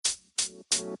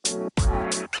Hey,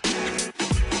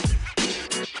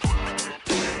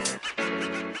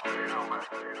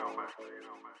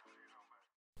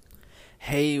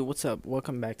 what's up?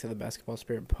 Welcome back to the Basketball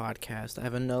Spirit Podcast. I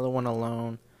have another one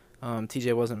alone.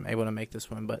 TJ wasn't able to make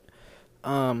this one, but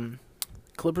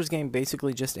Clippers game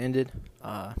basically just ended.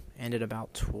 Ended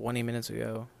about 20 minutes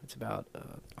ago. It's about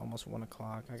almost 1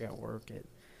 o'clock. I got work at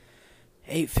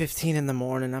 8:15 in the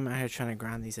morning. I'm out here trying to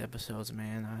grind these episodes,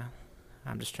 man.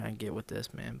 I'm just trying to get with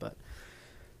this, man. But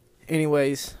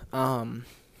anyways, I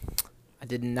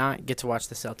did not get to watch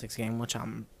the Celtics game, which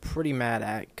I'm pretty mad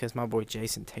at because my boy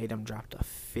Jason Tatum dropped a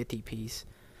 50-piece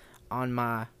on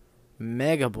my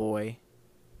mega boy,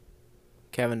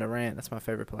 Kevin Durant. That's my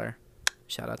favorite player.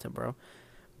 Shout out to bro.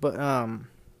 But,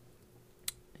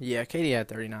 yeah, KD had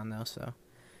 39, though, so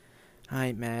I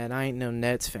ain't mad. I ain't no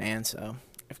Nets fan, so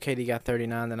if KD got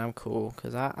 39, then I'm cool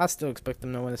because I still expect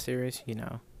them to win the series,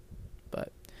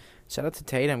 But shout out to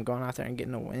Tatum going out there and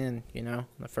getting a win,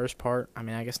 The first part,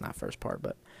 I guess not first part,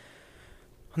 but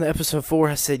on the episode 4,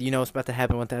 I said, what's about to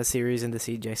happen with that series, and to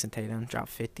see Jason Tatum drop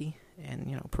 50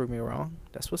 and, prove me wrong.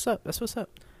 That's what's up.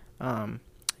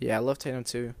 Yeah, I love Tatum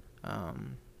too.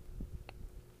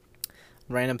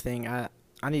 Random thing, I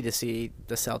need to see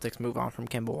the Celtics move on from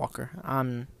Kemba Walker.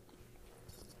 I'm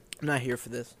not here for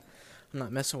this. I'm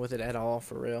not messing with it at all,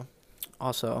 for real.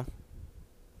 Also,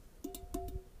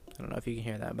 I don't know if you can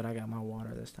hear that, but I got my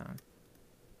water this time.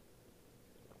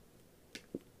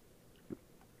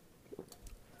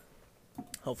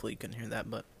 Hopefully you couldn't hear that,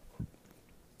 but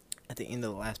at the end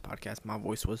of the last podcast, my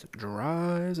voice was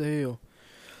dry as hell.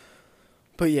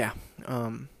 But yeah,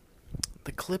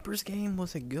 the Clippers game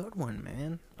was a good one,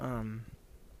 man.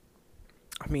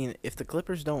 If the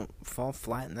Clippers don't fall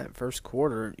flat in that first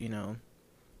quarter,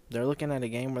 they're looking at a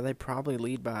game where they probably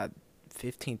lead by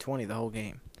 15-20 the whole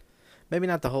game. Maybe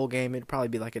not the whole game. It'd probably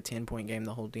be like a 10-point game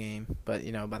the whole game. But,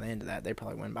 by the end of that, they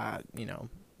probably win by,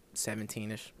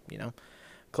 17-ish,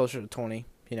 closer to 20,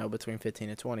 between 15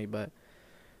 and 20. But,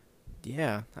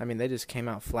 yeah, they just came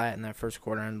out flat in that first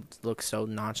quarter and looked so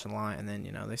nonchalant. And then,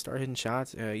 they started hitting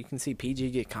shots. You can see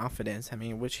PG get confidence,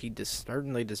 which he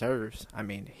certainly deserves.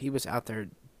 He was out there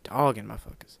dogging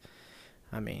motherfuckers.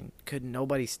 Could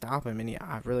nobody stop him. And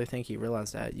I really think he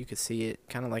realized that. You could see it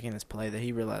kind of like in his play that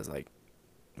he realized,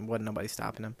 wasn't nobody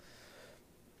stopping him.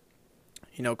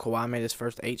 Kawhi made his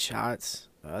first 8 shots.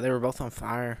 They were both on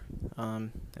fire.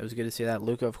 It was good to see that.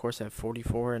 Luka, of course, had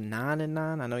 44 and 9 and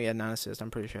 9. I know he had 9 assists.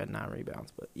 I'm pretty sure he had 9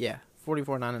 rebounds. But, yeah,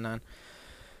 44, 9 and 9.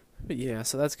 But, yeah,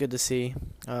 so that's good to see.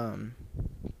 Man,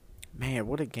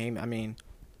 what a game.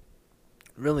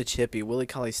 Really chippy. Willie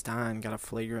Cauley-Stein got a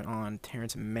flagrant on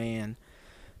Terrence Mann.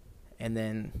 And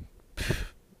then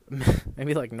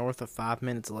maybe north of 5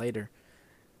 minutes later,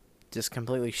 just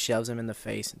completely shoves him in the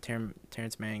face, and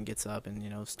Terrence Mann gets up and,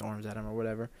 storms at him or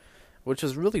whatever, which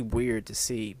was really weird to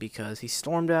see because he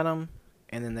stormed at him,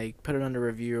 and then they put it under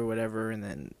review or whatever, and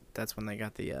then that's when they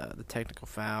got the technical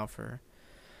foul for,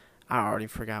 I already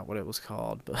forgot what it was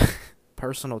called, but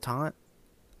personal taunt,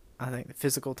 I think,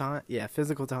 physical taunt, yeah,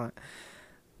 physical taunt,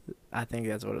 I think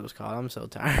that's what it was called. I'm so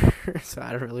tired, so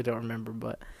I really don't remember,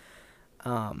 but,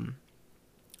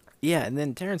 yeah, and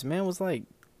then Terrence Mann was,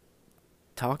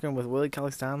 talking with Willie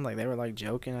Cauley-Stein, they were,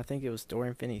 joking. I think it was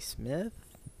Dorian Finney-Smith,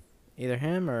 either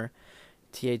him or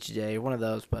THJ, one of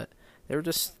those, but they were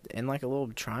just in, a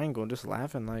little triangle, just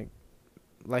laughing,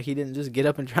 like he didn't just get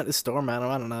up and try to storm at him.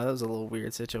 I don't know, that was a little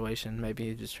weird situation. Maybe he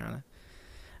was just trying to,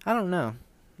 I don't know.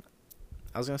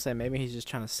 I was going to say maybe he's just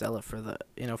trying to sell it for the,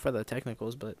 for the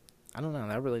technicals, but I don't know,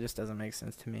 that really just doesn't make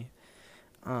sense to me.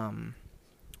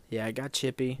 Yeah, I got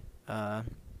chippy.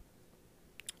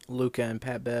 Luka and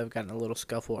Pat Bev got in a little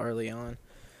scuffle early on.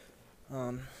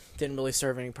 Didn't really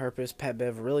serve any purpose. Pat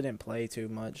Bev really didn't play too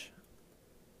much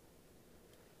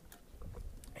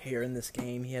here in this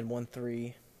game. He had 1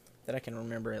 3 that I can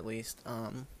remember at least.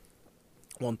 1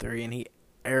 3, and he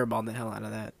airballed the hell out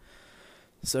of that.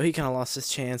 So he kind of lost his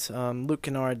chance. Luke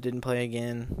Kennard didn't play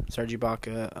again. Serge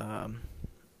Ibaka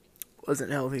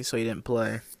wasn't healthy, so he didn't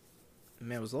play.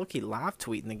 Man, it was low-key live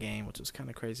tweeting the game, which was kind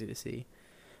of crazy to see.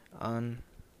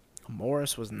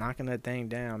 Morris was knocking that thing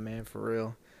down, man, for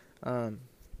real. The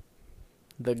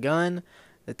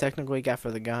technical he got for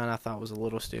the gun, I thought was a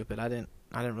little stupid. I didn't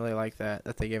really like that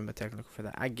they gave him a technical for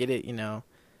that. I get it,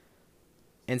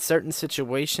 in certain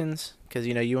situations, because,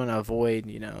 you want to avoid,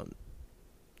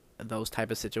 those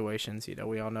type of situations.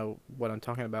 We all know what I'm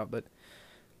talking about, but,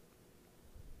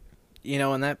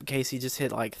 in that case, he just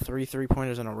hit, 3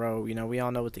 3-pointers in a row. We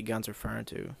all know what the gun's referring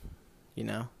to,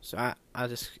 So I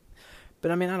just... But,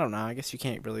 I don't know. I guess you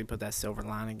can't really put that silver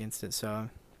line against it, so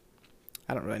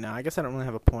I don't really know. I guess I don't really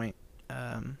have a point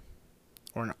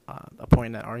or a point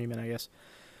in that argument, I guess.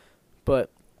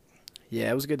 But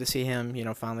yeah, it was good to see him,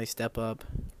 finally step up.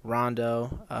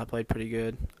 Rondo played pretty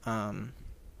good.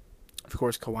 Of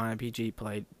course, Kawhi and PG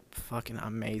played fucking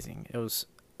amazing. It was,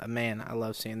 man, I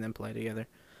love seeing them play together.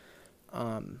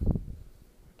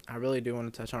 I really do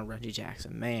want to touch on Reggie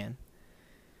Jackson. Man,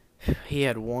 he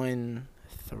had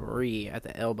 1-3 at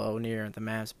the elbow near the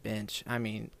Mavs bench. I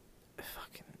mean,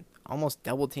 fucking almost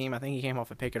double team. I think he came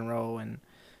off a pick and roll and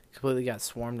completely got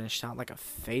swarmed and shot like a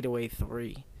fadeaway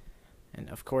 3. And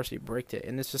of course he bricked it.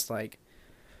 And it's just like,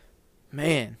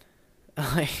 man,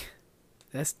 like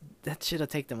that should have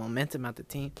taken the momentum out the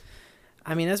team.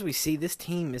 I mean, as we see, this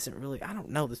team isn't really. I don't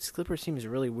know. This Clippers team is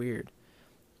really weird.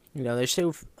 They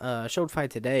showed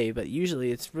fight today, but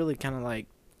usually it's really kind of like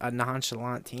a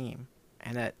nonchalant team,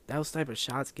 and that those type of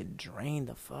shots can drain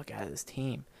the fuck out of this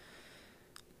team.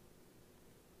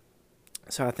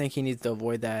 So I think he needs to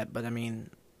avoid that. But I mean,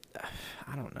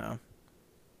 I don't know.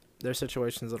 Their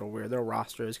situation's a little weird. Their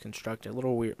roster is constructed a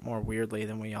little more weirdly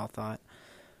than we all thought.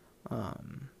 I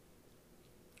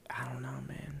don't know,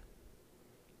 man.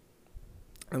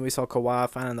 And we saw Kawhi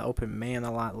finding the open man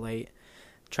a lot late.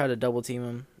 Tried to double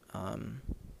team him,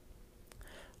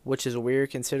 which is weird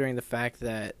considering the fact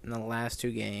that in the last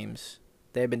 2 games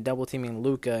they had been double teaming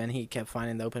Luka and he kept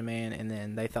finding the open man, and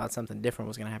then they thought something different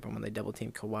was going to happen when they double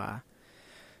teamed Kawhi.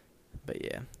 But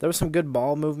yeah, there was some good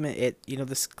ball movement.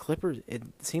 This Clippers, it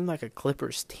seemed like a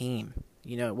Clippers team.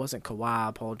 It wasn't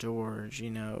Kawhi, Paul George,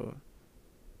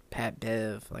 Pat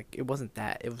Bev. Like, it wasn't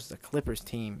that. It was the Clippers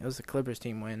team. It was the Clippers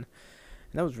team win.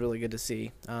 And that was really good to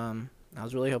see. I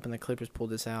was really hoping the Clippers pulled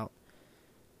this out.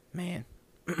 Man.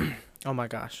 Oh my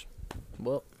gosh.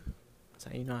 Well, so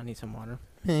I need some water.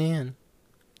 Man.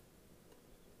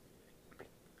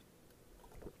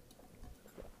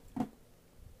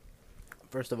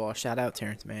 First of all, shout out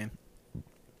Terrence, man.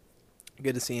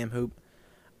 Good to see him hoop.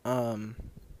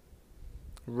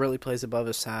 Really plays above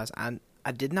his size.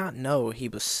 I did not know he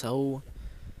was so,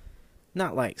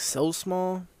 not like so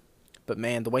small, but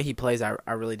man, the way he plays, I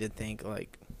really did think,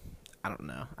 like, I don't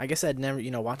know. I guess I'd never,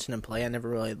 watching him play, I never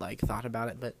really, thought about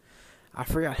it, but I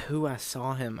forgot who I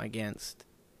saw him against.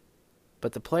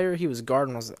 But the player he was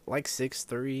guarding was,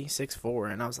 6'3",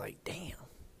 6'4", and I was like, damn.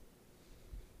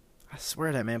 I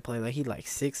swear that man played he's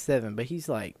 6'7", but he's,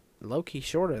 low-key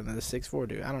shorter than the 6'4"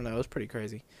 dude. I don't know. It was pretty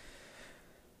crazy.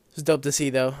 It was dope to see,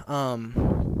 though.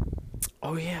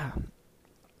 Oh, yeah.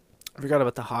 I forgot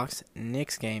about the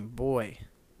Hawks-Knicks game. Boy.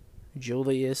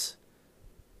 Julius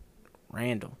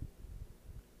Randle.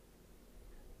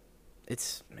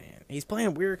 He's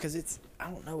playing weird because I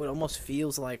don't know, it almost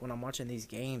feels like when I'm watching these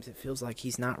games, it feels like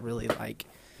he's not really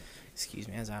excuse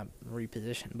me as I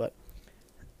reposition, but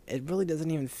it really doesn't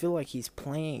even feel like he's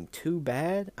playing too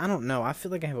bad. I don't know. I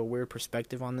feel like I have a weird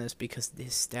perspective on this because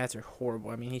his stats are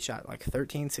horrible. I mean, he shot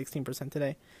 16%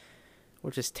 today,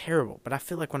 which is terrible. But I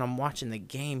feel like when I'm watching the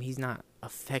game, he's not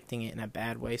affecting it in a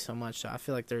bad way so much. So I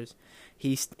feel like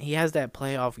he has that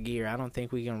playoff gear. I don't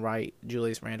think we can write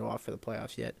Julius Randle off for the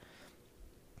playoffs yet.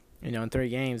 In 3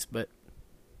 games, but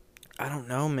I don't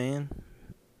know, man.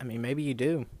 I mean, maybe you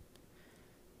do.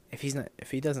 If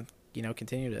he doesn't,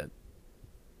 continue to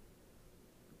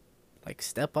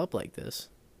step up like this.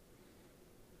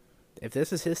 If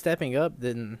this is his stepping up,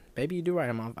 then maybe you do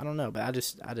write him off. I don't know, but I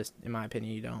just, in my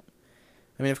opinion, you don't.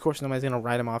 I mean, of course, nobody's gonna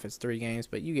write him off. It's 3 games,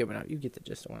 but you get the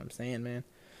gist of what I'm saying, man.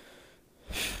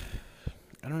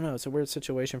 I don't know. It's a weird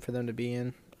situation for them to be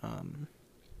in.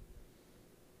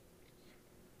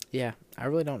 Yeah, I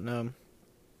really don't know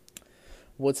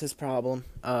what's his problem.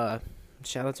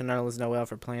 Shout out to Nerlens Noel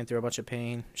for playing through a bunch of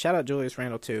pain. Shout out Julius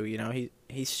Randle too.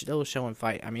 He's still showing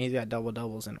fight. I mean, he's got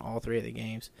double-doubles in all 3 of the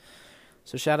games.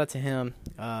 So shout out to him.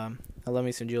 I love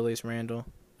me some Julius Randle.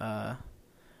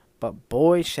 But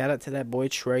boy, shout out to that boy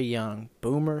Trae Young.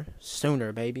 Boomer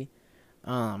Sooner, baby.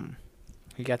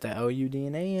 He got that OU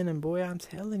DNA in him, boy. I'm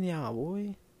telling y'all,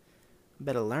 boy.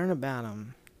 Better learn about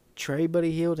him. Trae,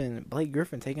 Buddy Hield, and Blake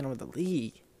Griffin taking over the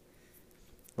league.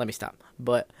 Let me stop.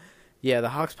 But yeah, the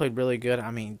Hawks played really good. I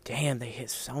mean, damn, they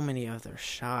hit so many of their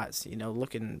shots,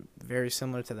 looking very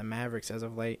similar to the Mavericks as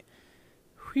of late.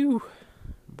 Whew.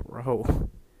 Bro.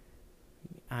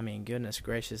 I mean, goodness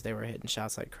gracious, they were hitting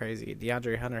shots like crazy.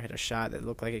 DeAndre Hunter hit a shot that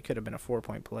looked like it could have been a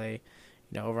 4-point play,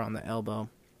 over on the elbow.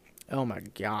 Oh, my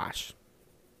gosh.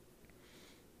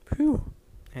 Whew.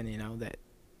 And, that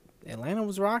Atlanta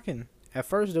was rocking. At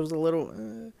first, it was a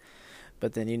little...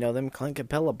 But then, them Clint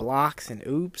Capella blocks and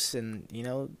oops and,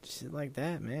 shit like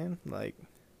that, man.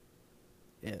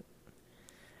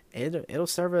 It'll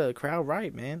serve a crowd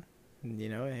right, man.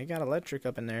 It got electric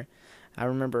up in there. I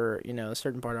remember, a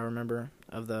certain part I remember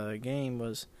of the game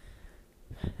was,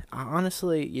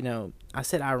 honestly, I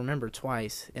said I remember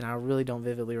twice, and I really don't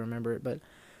vividly remember it, but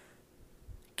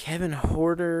Kevin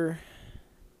Horter,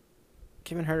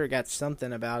 got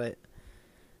something about it.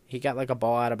 He got like a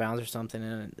ball out of bounds or something,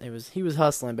 and he was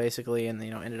hustling basically, and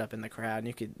ended up in the crowd.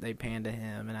 And they panned to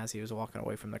him, and as he was walking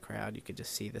away from the crowd, you could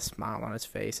just see the smile on his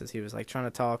face as he was like trying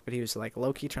to talk, but he was like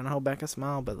low key trying to hold back a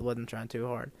smile, but wasn't trying too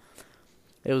hard.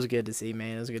 It was good to see,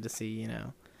 man. It was good to see,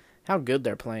 how good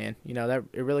they're playing. That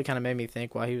it really kind of made me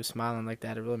think while he was smiling like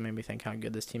that. It really made me think how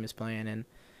good this team is playing, and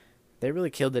they really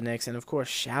killed the Knicks. And of course,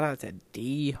 shout out to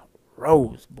D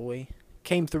Rose, boy,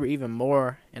 came through even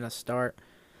more in a start.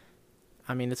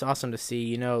 I mean, it's awesome to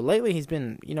see. Lately he's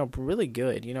been, really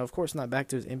good. Of course, not back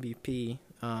to his MVP,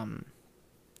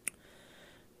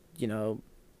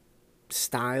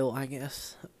 style, I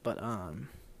guess. But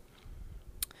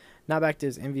not back to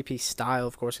his MVP style,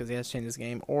 of course, because he has changed his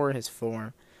game or his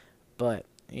form. But,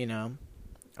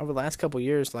 over the last couple of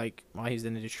years, like, while he's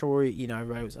in Detroit,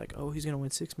 everybody was like, oh, he's going to win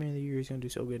Sixth Man of the Year. He's going to do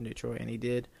so good in Detroit. And he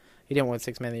did. He didn't win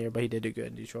Sixth Man of the Year, but he did do good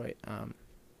in Detroit.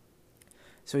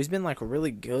 So he's been, like,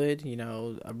 really good,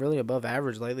 really above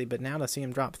average lately. But now to see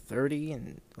him drop 30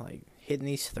 and, like, hitting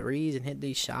these threes and hitting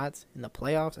these shots in the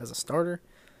playoffs as a starter.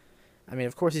 I mean,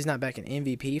 of course, he's not back in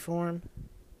MVP form.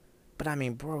 But, I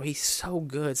mean, bro, he's so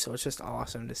good. So it's just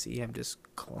awesome to see him just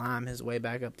climb his way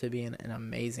back up to being an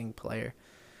amazing player.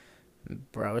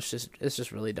 Bro, it's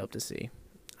just really dope to see.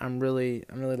 I'm really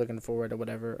looking forward to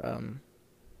whatever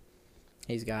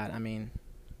he's got. I mean,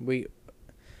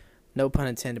 no pun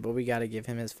intended, but we got to give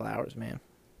him his flowers, man.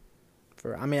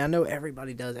 I know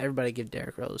everybody does. Everybody give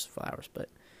Derrick Rose flowers, but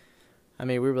I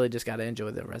mean, we really just got to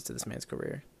enjoy the rest of this man's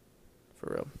career,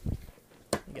 for real.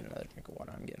 Get another drink of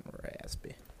water. I'm getting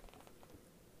raspy.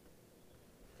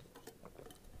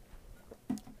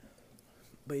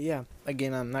 But yeah,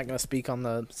 again, I'm not gonna speak on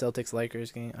the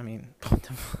Celtics-Lakers game. I mean,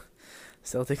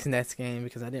 Celtics-Nets game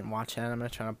because I didn't watch that. I'm gonna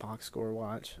try to box score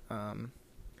watch.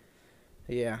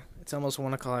 Yeah, it's almost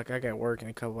 1 o'clock. I got work in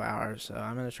a couple hours, so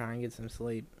I'm gonna try and get some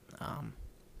sleep.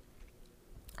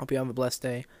 Hope you have a blessed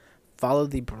day. Follow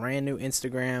the brand new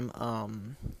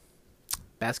Instagram,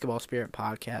 Basketball Spirit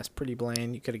Podcast. Pretty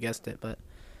bland. You could have guessed it, but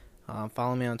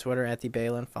follow me on Twitter at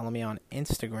 @TheBalin. Follow me on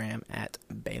Instagram at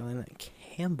Balin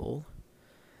Campbell.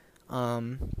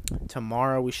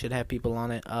 Tomorrow we should have people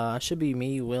on it. Should be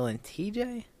me, Will, and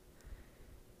TJ.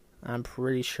 I'm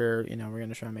pretty sure, we're going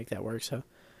to try and make that work. So,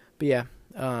 but yeah,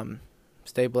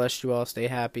 stay blessed, you all. Stay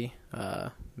happy.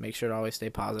 Make sure to always stay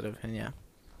positive. And yeah,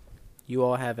 you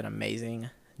all have an amazing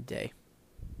day.